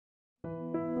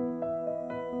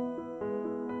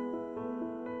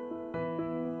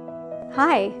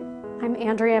Hi, I'm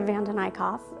Andrea Vanden Eyck,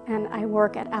 and I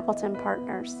work at Appleton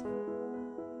Partners.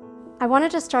 I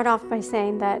wanted to start off by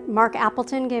saying that Mark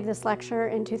Appleton gave this lecture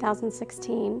in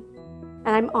 2016, and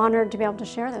I'm honored to be able to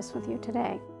share this with you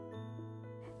today.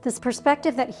 This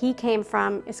perspective that he came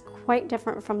from is quite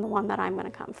different from the one that I'm going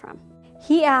to come from.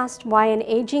 He asked why an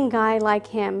aging guy like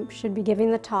him should be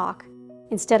giving the talk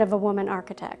instead of a woman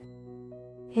architect.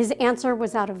 His answer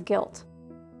was out of guilt,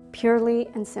 purely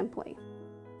and simply.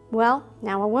 Well,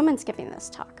 now a woman's giving this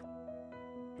talk.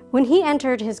 When he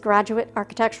entered his graduate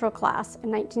architectural class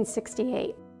in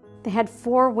 1968, they had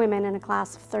 4 women in a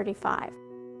class of 35.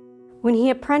 When he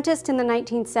apprenticed in the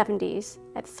 1970s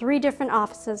at 3 different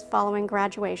offices following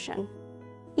graduation,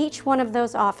 each one of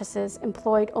those offices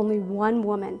employed only 1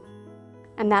 woman,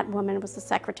 and that woman was the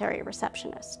secretary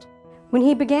receptionist. When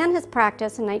he began his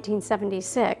practice in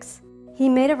 1976, he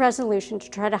made a resolution to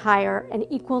try to hire an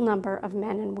equal number of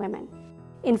men and women.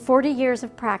 In 40 years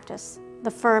of practice,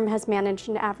 the firm has managed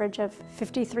an average of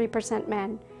 53%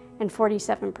 men and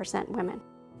 47% women.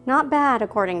 Not bad,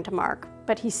 according to Mark,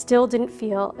 but he still didn't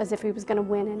feel as if he was going to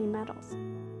win any medals.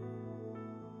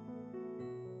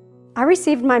 I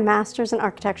received my master's in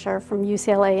architecture from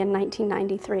UCLA in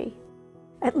 1993.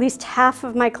 At least half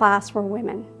of my class were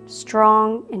women,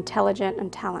 strong, intelligent,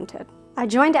 and talented. I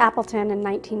joined Appleton in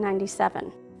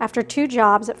 1997. After 2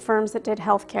 jobs at firms that did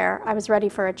healthcare, I was ready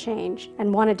for a change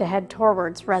and wanted to head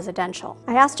towards residential.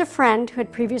 I asked a friend who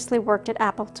had previously worked at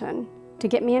Appleton to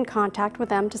get me in contact with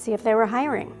them to see if they were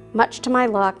hiring. Much to my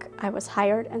luck, I was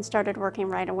hired and started working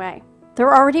right away. There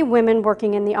were already women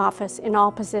working in the office in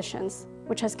all positions,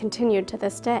 which has continued to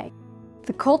this day.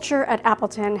 The culture at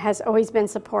Appleton has always been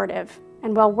supportive,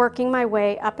 and while working my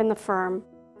way up in the firm,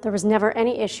 there was never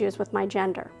any issues with my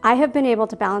gender. I have been able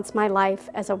to balance my life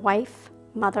as a wife,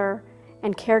 mother,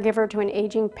 and caregiver to an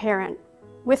aging parent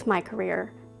with my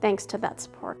career, thanks to that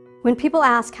support. When people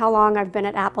ask how long I've been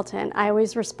at Appleton, I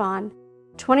always respond,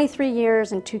 23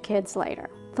 years and 2 kids later.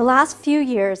 The last few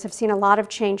years have seen a lot of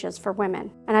changes for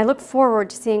women, and I look forward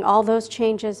to seeing all those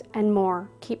changes and more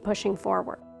keep pushing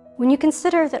forward. When you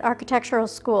consider that architectural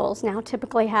schools now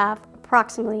typically have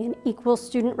approximately an equal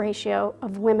student ratio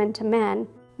of women to men,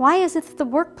 why is it that the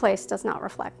workplace does not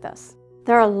reflect this?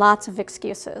 There are lots of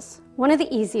excuses. One of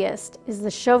the easiest is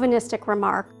the chauvinistic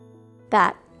remark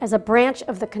that, as a branch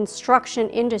of the construction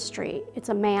industry, it's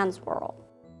a man's world.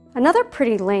 Another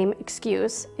pretty lame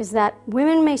excuse is that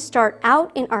women may start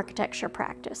out in architecture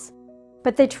practice,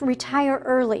 but they retire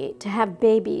early to have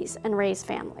babies and raise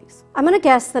families. I'm going to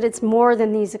guess that it's more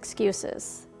than these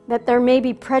excuses, that there may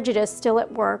be prejudice still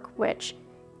at work which,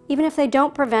 even if they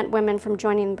don't prevent women from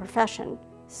joining the profession,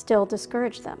 still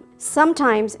discourage them.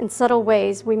 Sometimes in subtle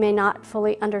ways we may not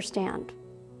fully understand.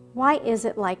 Why is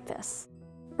it like this?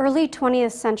 Early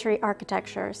 20th century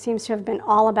architecture seems to have been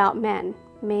all about men,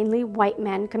 mainly white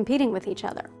men competing with each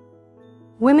other.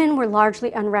 Women were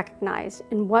largely unrecognized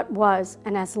in what was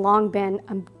and has long been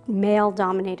a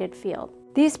male-dominated field.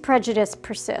 These prejudices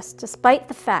persist despite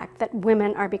the fact that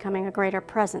women are becoming a greater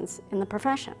presence in the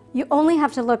profession. You only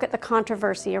have to look at the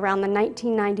controversy around the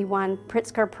 1991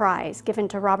 Pritzker Prize given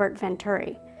to Robert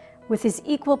Venturi, with his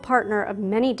equal partner of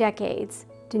many decades,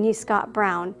 Denise Scott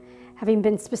Brown, having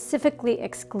been specifically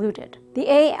excluded. The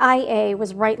AIA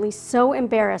was rightly so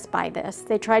embarrassed by this,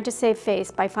 they tried to save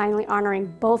face by finally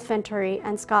honoring both Venturi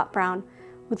and Scott Brown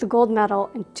with the gold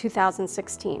medal in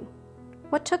 2016.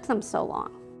 What took them so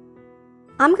long?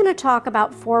 I'm going to talk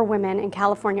about 4 women in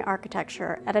California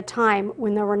architecture at a time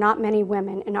when there were not many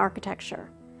women in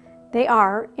architecture. They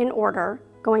are, in order,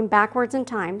 going backwards in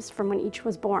times from when each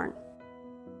was born.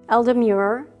 Elda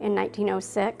Muir in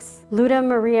 1906, Luda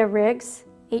Maria Riggs,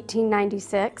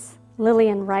 1896,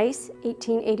 Lillian Rice,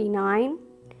 1889,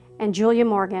 and Julia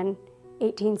Morgan,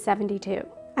 1872.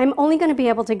 I'm only going to be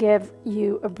able to give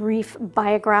you a brief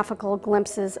biographical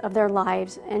glimpses of their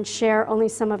lives and share only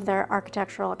some of their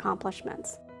architectural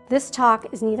accomplishments. This talk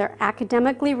is neither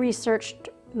academically researched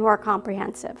nor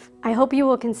comprehensive. I hope you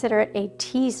will consider it a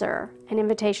teaser, an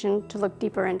invitation to look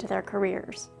deeper into their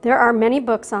careers. There are many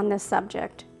books on this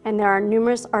subject, and there are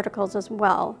numerous articles as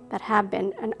well that have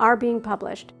been and are being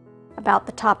published about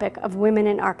the topic of women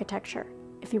in architecture,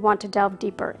 if you want to delve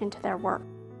deeper into their work.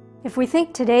 If we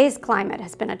think today's climate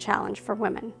has been a challenge for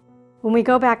women, when we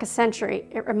go back a century,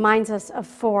 it reminds us of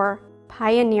 4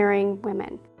 pioneering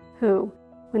women who,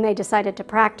 when they decided to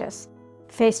practice,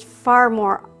 faced far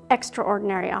more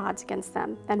extraordinary odds against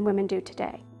them than women do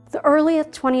today. The early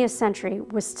 20th century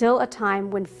was still a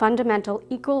time when fundamental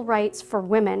equal rights for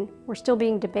women were still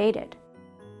being debated.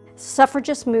 The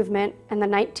suffragist movement and the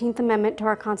 19th Amendment to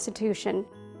our Constitution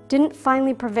didn't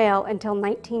finally prevail until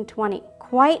 1920,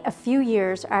 quite a few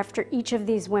years after each of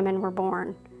these women were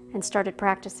born and started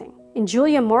practicing. In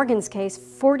Julia Morgan's case,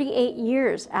 48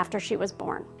 years after she was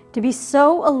born. To be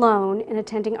so alone in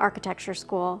attending architecture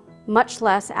school, much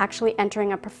less actually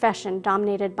entering a profession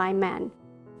dominated by men,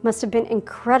 must have been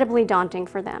incredibly daunting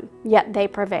for them, yet they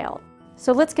prevailed.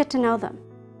 So let's get to know them.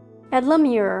 Edla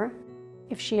Muir,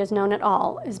 if she is known at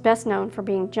all, is best known for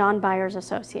being John Byers'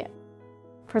 associate.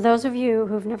 For those of you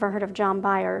who've never heard of John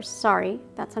Byers, sorry,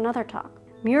 that's another talk.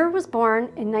 Muir was born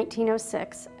in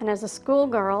 1906 and as a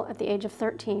schoolgirl at the age of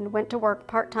 13 went to work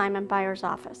part-time in Byers'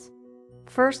 office.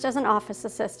 First as an office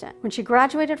assistant. When she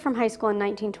graduated from high school in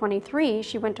 1923,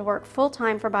 she went to work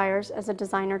full-time for Byers as a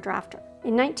designer drafter.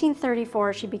 In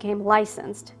 1934, she became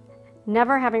licensed,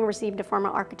 never having received a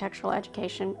formal architectural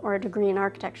education or a degree in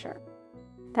architecture.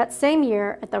 That same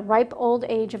year, at the ripe old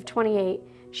age of 28,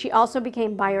 she also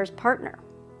became Byers' partner.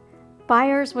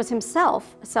 Byers was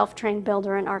himself a self-trained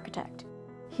builder and architect.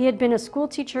 He had been a school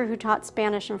teacher who taught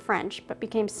Spanish and French, but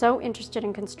became so interested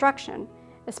in construction,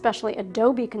 especially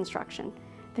adobe construction,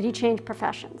 that he changed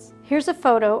professions. Here's a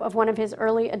photo of one of his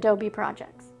early adobe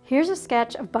projects. Here's a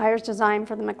sketch of Byers' design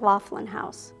for the McLaughlin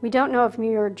House. We don't know if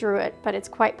Muir drew it, but it's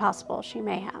quite possible she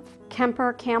may have.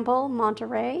 Kemper Campbell,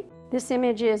 Monterey. This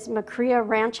image is Macria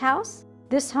Ranch House.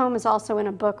 This home is also in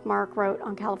a book Mark wrote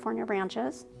on California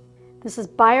ranches. This is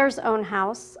Byers' own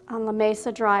house on La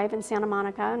Mesa Drive in Santa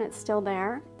Monica, and it's still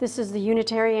there. This is the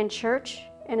Unitarian Church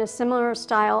in a similar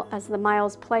style as the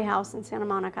Miles Playhouse in Santa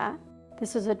Monica.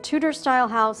 This is a Tudor-style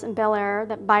house in Bel Air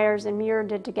that Byers and Muir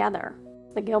did together.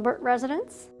 The Gilbert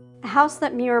residence. A house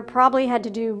that Muir probably had to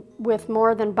do with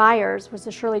more than Byers was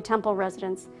the Shirley Temple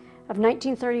residence of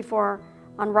 1934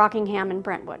 on Rockingham in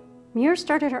Brentwood. Muir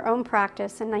started her own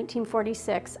practice in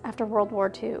 1946 after World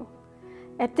War II.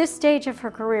 At this stage of her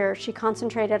career, she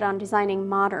concentrated on designing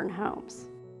modern homes.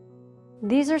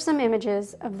 These are some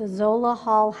images of the Zola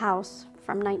Hall house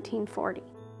from 1940.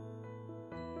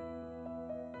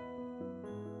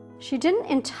 She didn't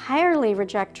entirely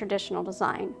reject traditional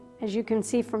design, as you can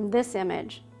see from this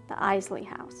image, the Isley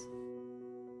House.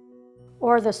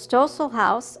 Or the Stossel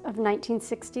House of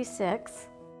 1966,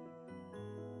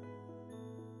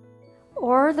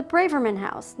 or the Braverman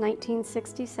House,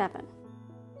 1967.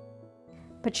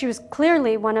 But she was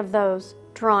clearly one of those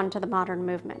drawn to the modern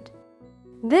movement.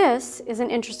 This is an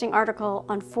interesting article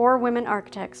on 4 women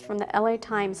architects from the LA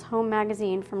Times Home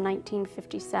magazine from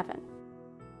 1957.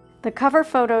 The cover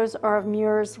photos are of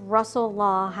Muir's Russell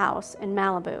Law house in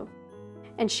Malibu,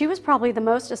 and she was probably the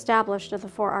most established of the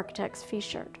 4 architects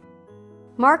featured.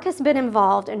 Mark has been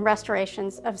involved in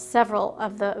restorations of several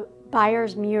of the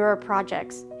Byers-Muir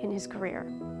projects in his career.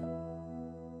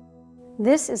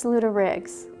 This is Luda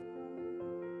Riggs.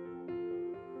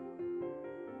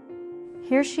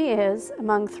 Here she is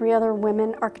among 3 other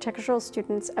women architectural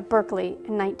students at Berkeley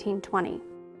in 1920.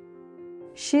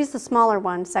 She's the smaller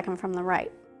one, second from the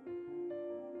right.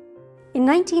 In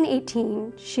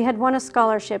 1918, she had won a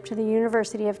scholarship to the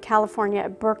University of California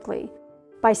at Berkeley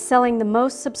by selling the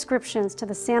most subscriptions to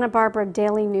the Santa Barbara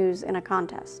Daily News in a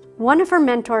contest. One of her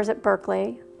mentors at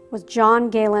Berkeley was John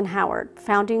Galen Howard,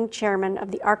 founding chairman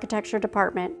of the architecture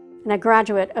department and a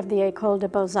graduate of the École des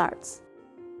Beaux-Arts.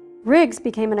 Riggs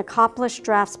became an accomplished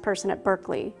draftsperson at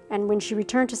Berkeley, and when she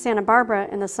returned to Santa Barbara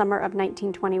in the summer of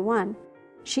 1921,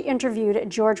 she interviewed at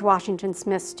George Washington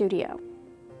Smith's studio.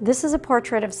 This is a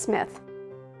portrait of Smith.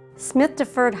 Smith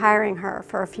deferred hiring her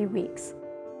for a few weeks,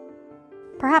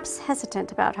 perhaps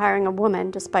hesitant about hiring a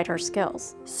woman despite her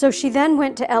skills. So she then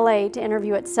went to LA to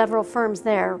interview at several firms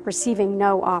there, receiving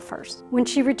no offers. When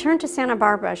she returned to Santa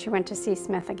Barbara, she went to see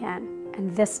Smith again,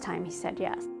 and this time he said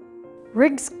yes.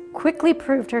 Riggs quickly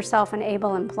proved herself an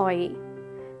able employee.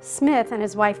 Smith and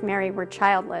his wife Mary were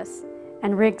childless,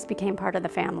 and Riggs became part of the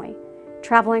family,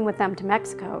 traveling with them to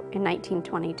Mexico in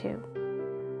 1922.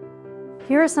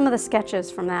 Here are some of the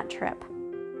sketches from that trip.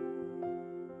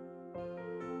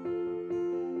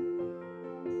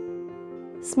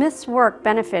 Smith's work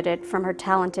benefited from her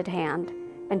talented hand,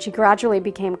 and she gradually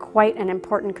became quite an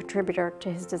important contributor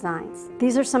to his designs.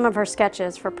 These are some of her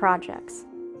sketches for projects: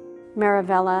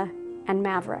 Maravella and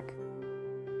Maverick.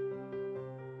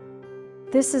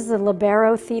 This is the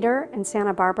Libero Theater in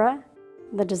Santa Barbara,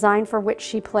 the design for which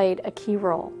she played a key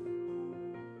role.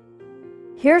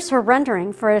 Here's her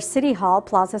rendering for a City Hall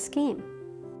plaza scheme.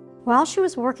 While she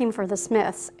was working for the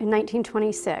Smiths in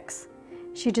 1926,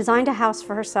 she designed a house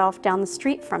for herself down the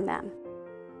street from them.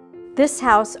 This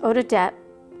house owed a debt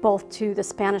both to the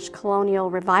Spanish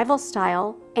colonial revival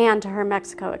style and to her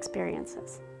Mexico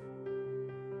experiences.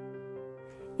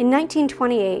 In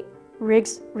 1928,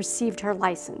 Riggs received her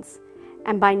license,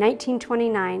 and by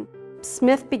 1929,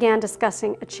 Smith began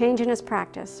discussing a change in his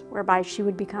practice whereby she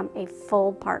would become a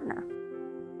full partner.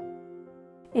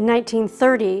 In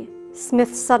 1930,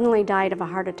 Smith suddenly died of a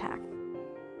heart attack.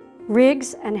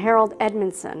 Riggs and Harold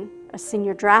Edmondson, a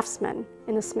senior draftsman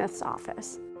in the Smith's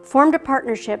office, formed a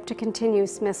partnership to continue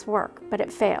Smith's work, but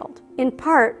it failed, in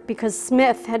part because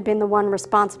Smith had been the one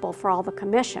responsible for all the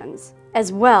commissions,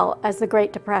 as well as the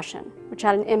Great Depression, which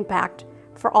had an impact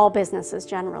for all businesses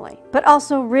generally. But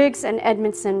also Riggs and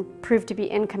Edmondson proved to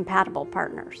be incompatible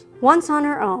partners. Once on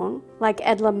her own, like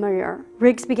Edla Muir,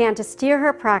 Riggs began to steer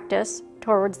her practice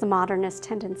towards the modernist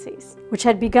tendencies, which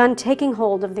had begun taking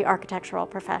hold of the architectural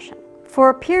profession. For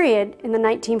a period in the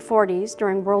 1940s,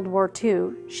 during World War II,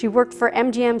 she worked for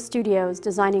MGM Studios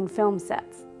designing film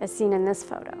sets, as seen in this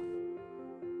photo.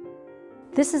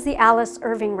 This is the Alice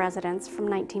Irving residence from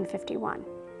 1951.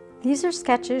 These are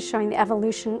sketches showing the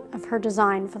evolution of her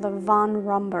design for the von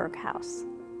Romberg house.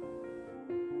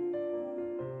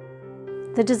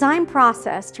 The design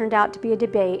process turned out to be a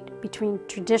debate between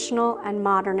traditional and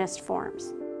modernist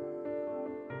forms.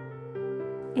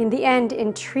 In the end,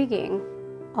 intriguing,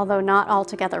 although not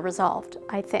altogether resolved,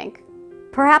 I think.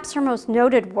 Perhaps her most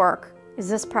noted work is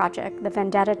this project, the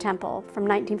Vendetta Temple, from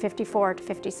 1954 to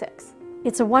 56.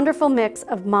 It's a wonderful mix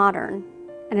of modern,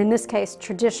 and in this case,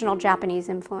 traditional Japanese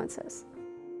influences.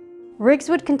 Riggs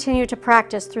would continue to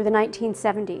practice through the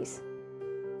 1970s.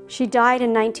 She died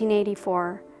in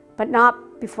 1984, but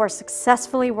not before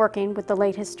successfully working with the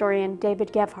late historian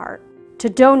David Gebhardt to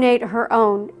donate her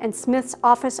own and Smith's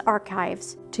office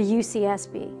archives to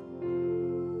UCSB.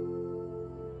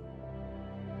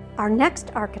 Our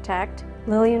next architect,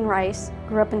 Lillian Rice,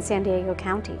 grew up in San Diego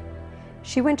County.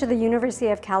 She went to the University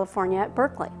of California at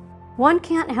Berkeley. One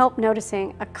can't help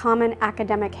noticing a common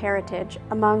academic heritage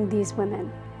among these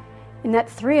women, in that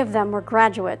 3 of them were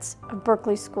graduates of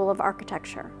Berkeley School of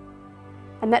Architecture,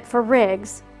 and that for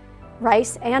Riggs,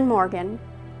 Rice and Morgan,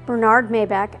 Bernard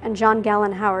Maybeck and John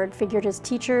Gallen Howard figured as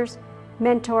teachers,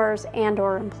 mentors,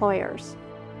 and/or employers.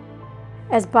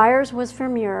 As Byers was for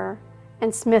Muir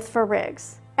and Smith for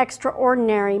Riggs,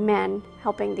 extraordinary men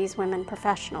helping these women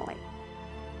professionally.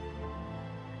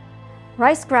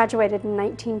 Rice graduated in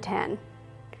 1910,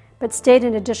 but stayed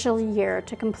an additional year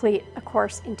to complete a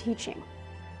course in teaching.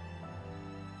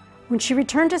 When she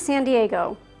returned to San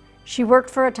Diego, she worked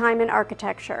for a time in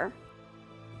architecture,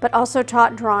 but also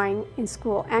taught drawing in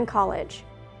school and college.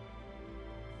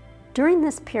 During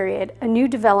this period, a new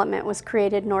development was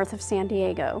created north of San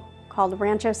Diego called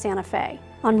Rancho Santa Fe,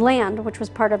 on land which was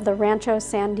part of the Rancho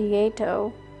San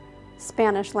Diego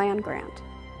Spanish land grant.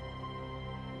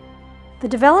 The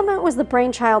development was the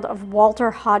brainchild of Walter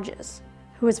Hodges,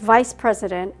 who was vice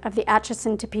president of the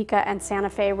Atchison, Topeka, and Santa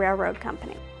Fe Railroad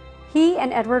Company. He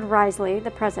and Edward Risley,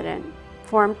 the president,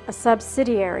 formed a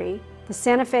subsidiary, the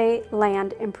Santa Fe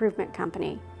Land Improvement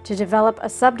Company, to develop a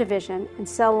subdivision and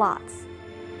sell lots.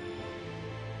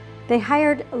 They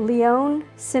hired Leon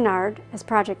Sinnard as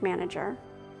project manager,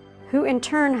 who in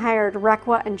turn hired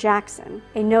Requa and Jackson,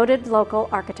 a noted local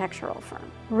architectural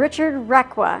firm. Richard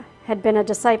Requa had been a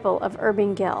disciple of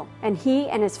Irving Gill, and he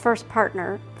and his first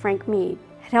partner, Frank Mead,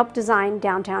 had helped design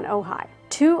downtown Ojai.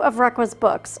 2 of Requa's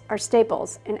books are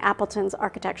staples in Appleton's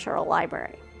architectural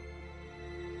library.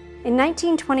 In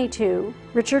 1922,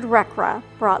 Richard Requa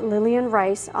brought Lillian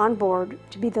Rice on board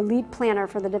to be the lead planner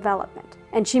for the development,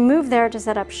 and she moved there to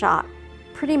set up shop,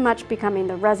 pretty much becoming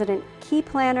the resident key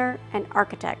planner and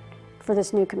architect for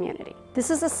this new community.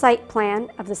 This is a site plan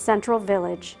of the central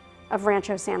village of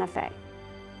Rancho Santa Fe.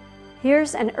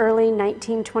 Here's an early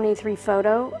 1923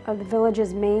 photo of the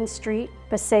village's main street,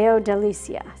 Paseo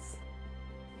Delicias.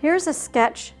 Here's a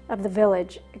sketch of the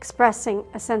village expressing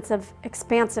a sense of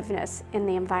expansiveness in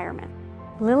the environment.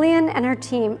 Lillian and her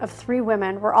team of 3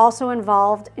 women were also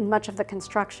involved in much of the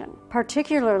construction,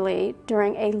 particularly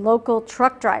during a local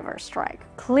truck driver strike.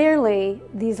 Clearly,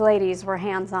 these ladies were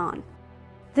hands-on.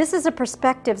 This is a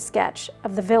perspective sketch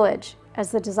of the village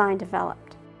as the design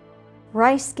developed.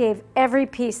 Rice gave every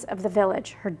piece of the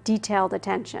village her detailed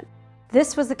attention.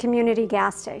 This was the community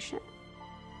gas station.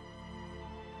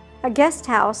 A guest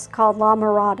house called La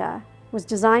Mirada was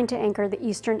designed to anchor the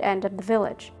eastern end of the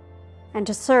village and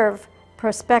to serve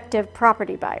prospective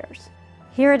property buyers.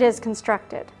 Here it is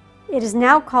constructed. It is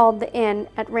now called the Inn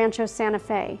at Rancho Santa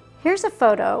Fe. Here's a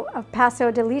photo of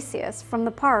Paseo Delicias from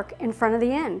the park in front of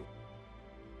the inn,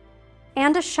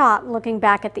 and a shot looking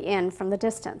back at the inn from the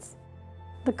distance.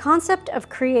 The concept of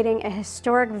creating a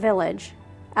historic village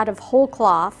out of whole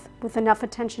cloth with enough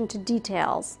attention to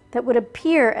details that would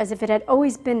appear as if it had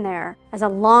always been there as a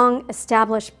long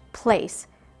established place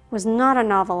was not a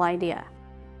novel idea.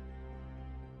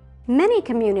 Many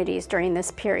communities during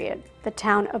this period, the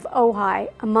town of Ojai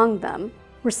among them,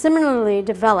 were similarly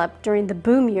developed during the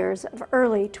boom years of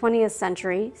early 20th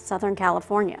century Southern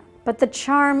California. But the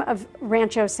charm of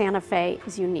Rancho Santa Fe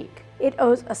is unique. It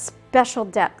owes a special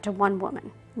debt to one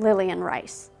woman, Lillian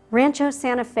Rice. Rancho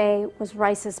Santa Fe was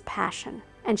Rice's passion,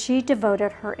 and she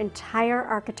devoted her entire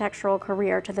architectural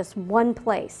career to this one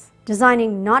place,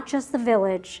 designing not just the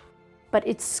village, but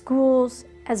its schools,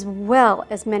 as well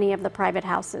as many of the private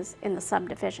houses in the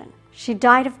subdivision. She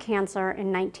died of cancer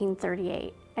in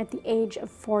 1938 at the age of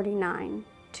 49,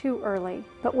 too early,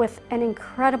 but with an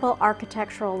incredible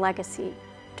architectural legacy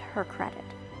to her credit.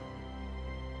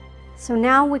 So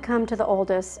now we come to the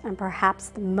oldest and perhaps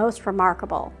the most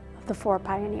remarkable of the four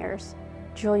pioneers,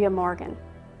 Julia Morgan.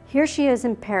 Here she is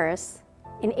in Paris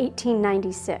in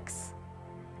 1896.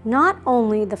 Not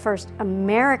only the first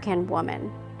American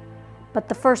woman, but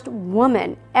the first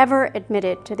woman ever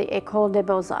admitted to the École des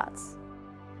Beaux-Arts.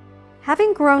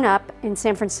 Having grown up in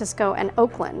San Francisco and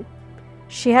Oakland,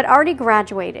 she had already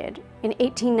graduated in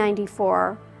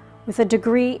 1894 with a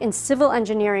degree in civil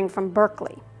engineering from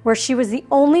Berkeley, where she was the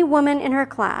only woman in her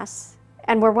class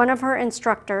and where one of her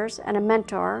instructors and a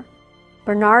mentor,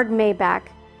 Bernard Maybach,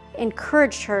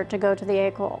 encouraged her to go to the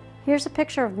École. Here's a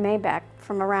picture of Maybach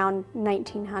from around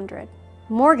 1900.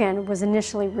 Morgan was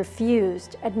initially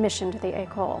refused admission to the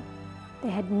École. They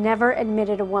had never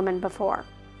admitted a woman before.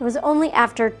 It was only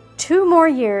after 2 more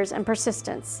years and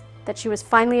persistence that she was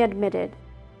finally admitted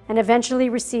and eventually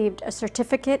received a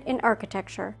certificate in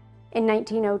architecture in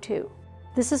 1902.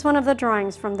 This is one of the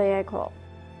drawings from the École.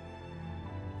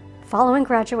 Following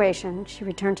graduation, she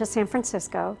returned to San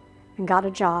Francisco and got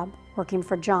a job working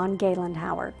for John Gayland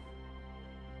Howard.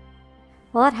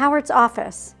 While at Howard's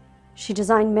office, she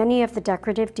designed many of the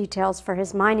decorative details for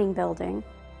his mining building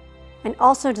and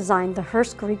also designed the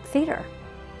Hearst Greek Theater.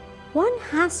 One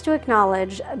has to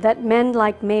acknowledge that men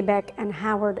like Maybach and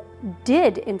Howard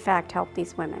did in fact help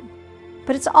these women.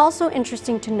 But it's also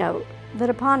interesting to note that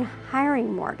upon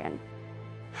hiring Morgan,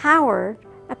 Howard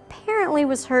apparently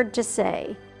was heard to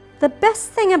say, "The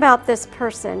best thing about this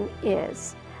person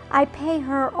is I pay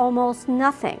her almost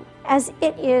nothing, as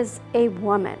it is a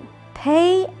woman."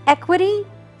 Pay equity?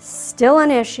 Still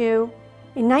an issue.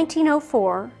 In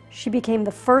 1904, she became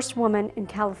the first woman in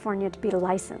California to be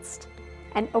licensed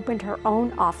and opened her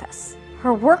own office.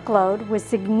 Her workload was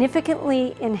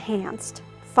significantly enhanced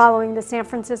following the San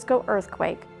Francisco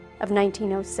earthquake of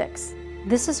 1906.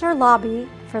 This is her lobby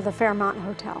for the Fairmont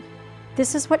Hotel.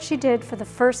 This is what she did for the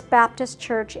First Baptist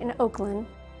Church in Oakland,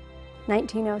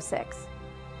 1906.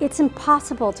 It's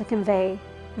impossible to convey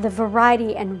the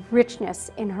variety and richness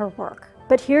in her work.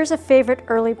 But here's a favorite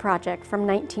early project from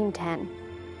 1910,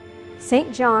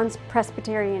 St. John's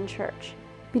Presbyterian Church.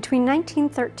 Between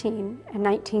 1913 and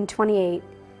 1928,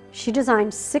 she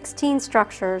designed 16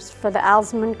 structures for the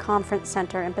Alsman Conference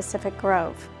Center in Pacific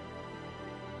Grove.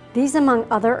 These, among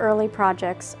other early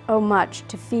projects, owe much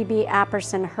to Phoebe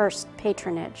Apperson Hearst's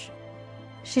patronage.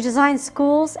 She designed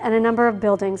schools and a number of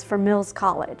buildings for Mills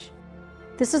College.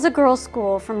 This is a girls'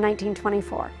 school from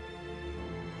 1924.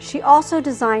 She also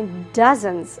designed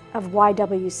dozens of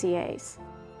YWCAs.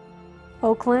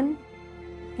 Oakland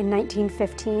in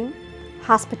 1915,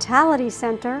 Hospitality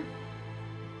Center,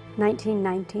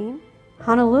 1919,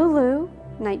 Honolulu,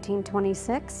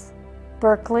 1926,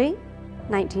 Berkeley,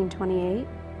 1928,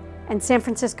 and San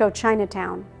Francisco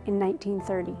Chinatown in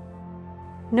 1930.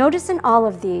 Notice in all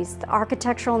of these the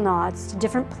architectural nods to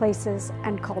different places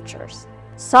and cultures.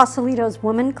 Sausalito's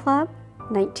Woman Club,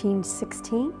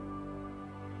 1916,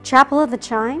 Chapel of the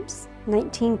Chimes,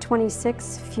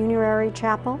 1926 Funerary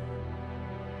Chapel,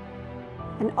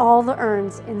 and all the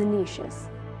urns in the niches.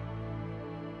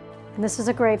 And this is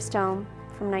a gravestone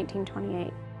from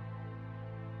 1928.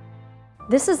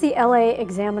 This is the LA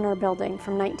Examiner building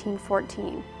from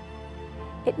 1914.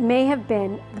 It may have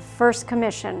been the first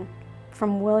commission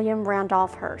from William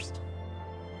Randolph Hearst.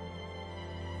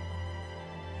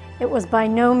 It was by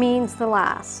no means the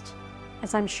last.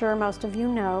 As I'm sure most of you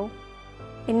know,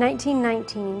 in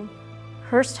 1919,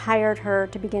 Hearst hired her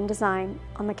to begin design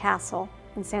on the castle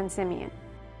in San Simeon.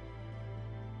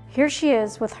 Here she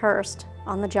is with Hearst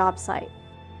on the job site.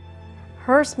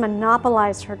 Hearst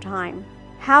monopolized her time.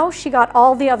 How she got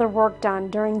all the other work done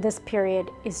during this period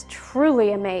is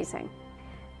truly amazing.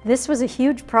 This was a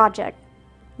huge project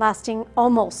lasting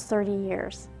almost 30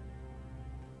 years.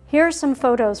 Here are some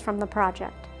photos from the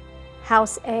project.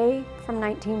 House A from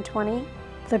 1920,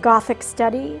 the Gothic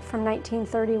Study from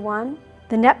 1931,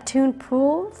 the Neptune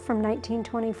Pool from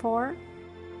 1924,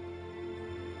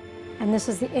 and this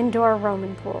is the indoor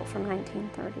Roman pool from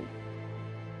 1930.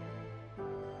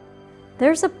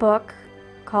 There's a book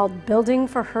called Building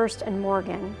for Hearst and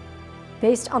Morgan,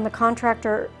 based on the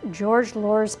contractor George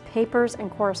Lohr's papers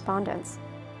and correspondence.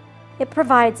 It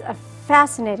provides a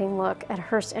fascinating look at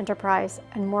Hearst Enterprise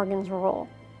and Morgan's role.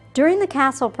 During the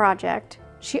castle project,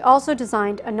 she also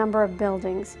designed a number of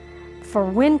buildings for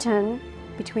Winton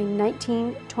between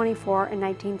 1924 and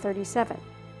 1937,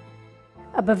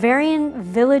 a Bavarian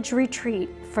village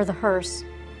retreat for the Hearsts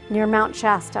near Mount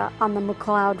Shasta on the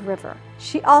McLeod River.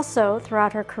 She also,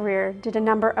 throughout her career, did a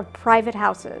number of private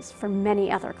houses for many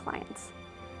other clients.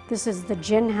 This is the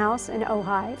Gin House in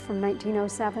Ojai from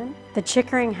 1907, the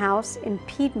Chickering House in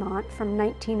Piedmont from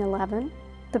 1911,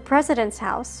 the President's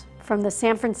House from the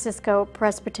San Francisco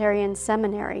Presbyterian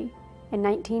Seminary in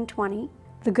 1920,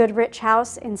 the Goodrich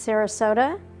House in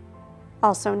Sarasota,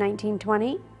 also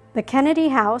 1920, the Kennedy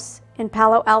House in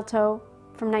Palo Alto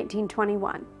from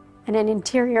 1921, and an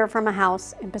interior from a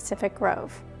house in Pacific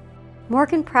Grove.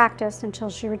 Morgan practiced until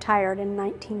she retired in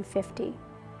 1950.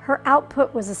 Her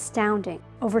output was astounding,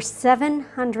 over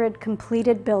 700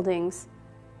 completed buildings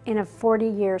in a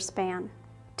 40-year span.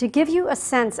 To give you a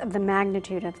sense of the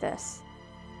magnitude of this,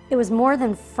 it was more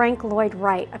than Frank Lloyd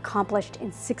Wright accomplished in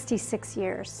 66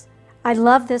 years. I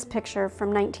love this picture from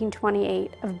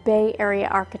 1928 of Bay Area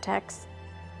architects,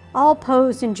 all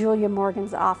posed in Julia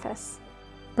Morgan's office.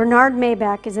 Bernard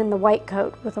Maybach is in the white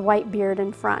coat with a white beard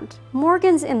in front.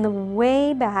 Morgan's in the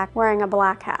way back wearing a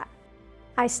black hat.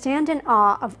 I stand in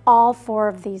awe of all four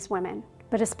of these women,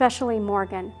 but especially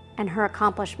Morgan and her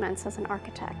accomplishments as an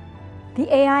architect. The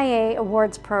AIA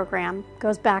Awards program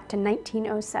goes back to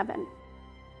 1907.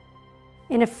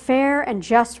 In a fair and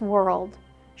just world,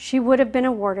 she would have been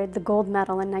awarded the gold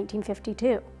medal in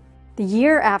 1952, the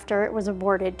year after it was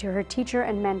awarded to her teacher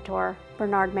and mentor,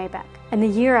 Bernard Maybach, and the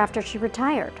year after she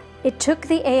retired. It took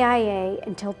the AIA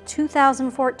until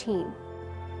 2014,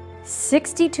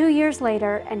 62 years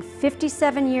later and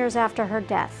 57 years after her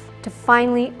death, to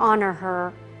finally honor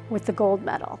her with the gold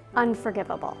medal.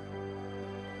 Unforgivable.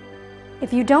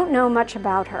 If you don't know much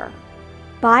about her,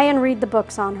 buy and read the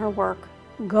books on her work.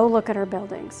 Go look at her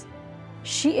buildings.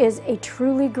 She is a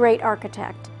truly great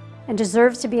architect and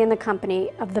deserves to be in the company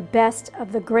of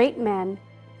the great men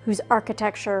whose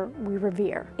architecture we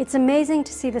revere. It's amazing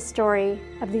to see the story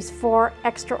of these four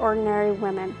extraordinary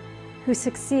women who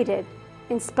succeeded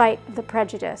in spite of the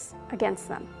prejudice against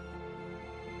them.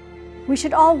 We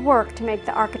should all work to make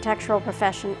the architectural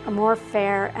profession a more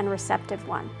fair and receptive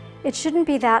one. It shouldn't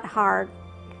be that hard.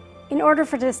 In order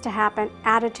for this to happen,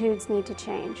 attitudes need to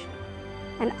change.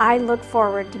 And I look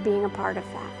forward to being a part of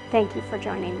that. Thank you for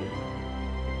joining me.